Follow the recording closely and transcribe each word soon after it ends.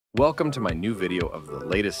Welcome to my new video of the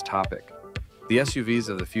latest topic. The SUVs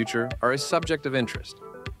of the future are a subject of interest.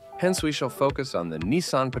 Hence, we shall focus on the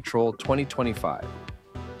Nissan Patrol 2025.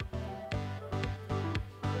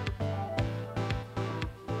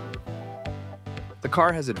 The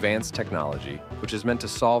car has advanced technology, which is meant to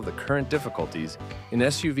solve the current difficulties in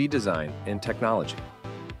SUV design and technology.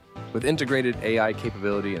 With integrated AI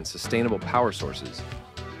capability and sustainable power sources,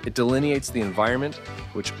 it delineates the environment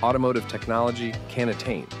which automotive technology can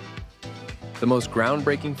attain. The most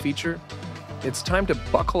groundbreaking feature? It's time to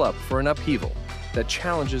buckle up for an upheaval that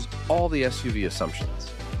challenges all the SUV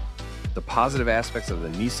assumptions. The positive aspects of the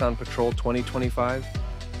Nissan Patrol 2025?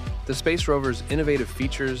 The Space Rover's innovative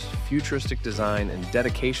features, futuristic design, and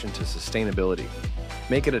dedication to sustainability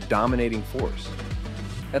make it a dominating force.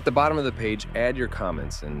 At the bottom of the page, add your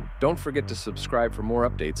comments, and don't forget to subscribe for more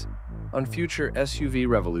updates on future SUV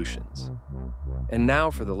revolutions. And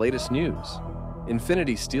now for the latest news.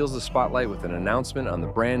 Infiniti steals the spotlight with an announcement on the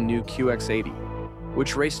brand new QX80,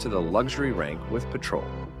 which raced to the luxury rank with Patrol.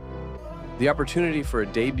 The opportunity for a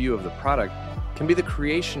debut of the product can be the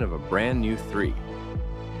creation of a brand new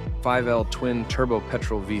 3.5L twin-turbo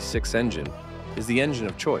petrol V6 engine is the engine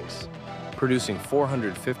of choice, producing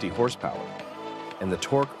 450 horsepower, and the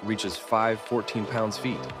torque reaches 514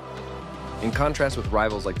 pounds-feet. In contrast with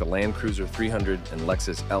rivals like the Land Cruiser 300 and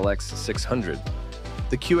Lexus LX 600,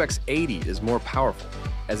 the QX80 is more powerful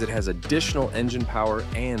as it has additional engine power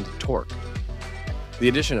and torque. The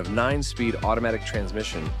addition of 9-speed automatic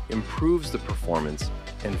transmission improves the performance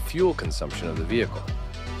and fuel consumption of the vehicle.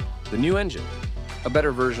 The new engine, a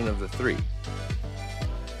better version of the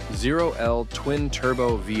 3.0L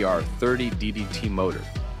twin-turbo VR30 DDT motor,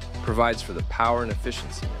 provides for the power and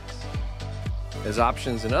efficiency mix. As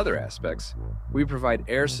options in other aspects, we provide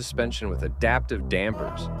air suspension with adaptive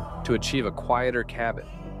dampers to achieve a quieter cabin.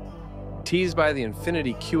 Teased by the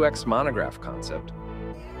Infiniti QX monograph concept,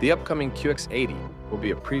 the upcoming QX80 will be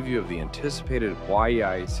a preview of the anticipated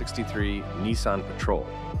YEI63 Nissan Patrol,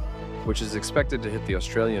 which is expected to hit the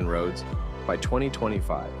Australian roads by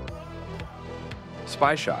 2025.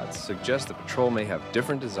 Spy shots suggest the Patrol may have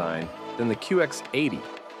different design than the QX80,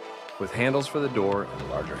 with handles for the door and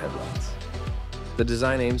larger headlights. The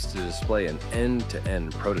design aims to display an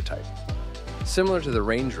end-to-end prototype, similar to the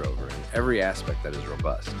Range Rover in every aspect that is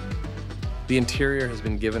robust. The interior has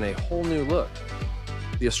been given a whole new look.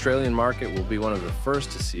 The Australian market will be one of the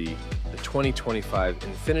first to see the 2025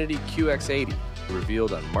 Infiniti QX80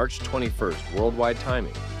 revealed on March 21st worldwide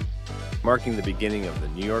timing, marking the beginning of the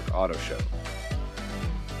New York Auto Show.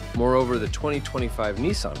 Moreover, the 2025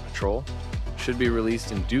 Nissan Patrol should be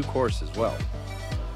released in due course as well.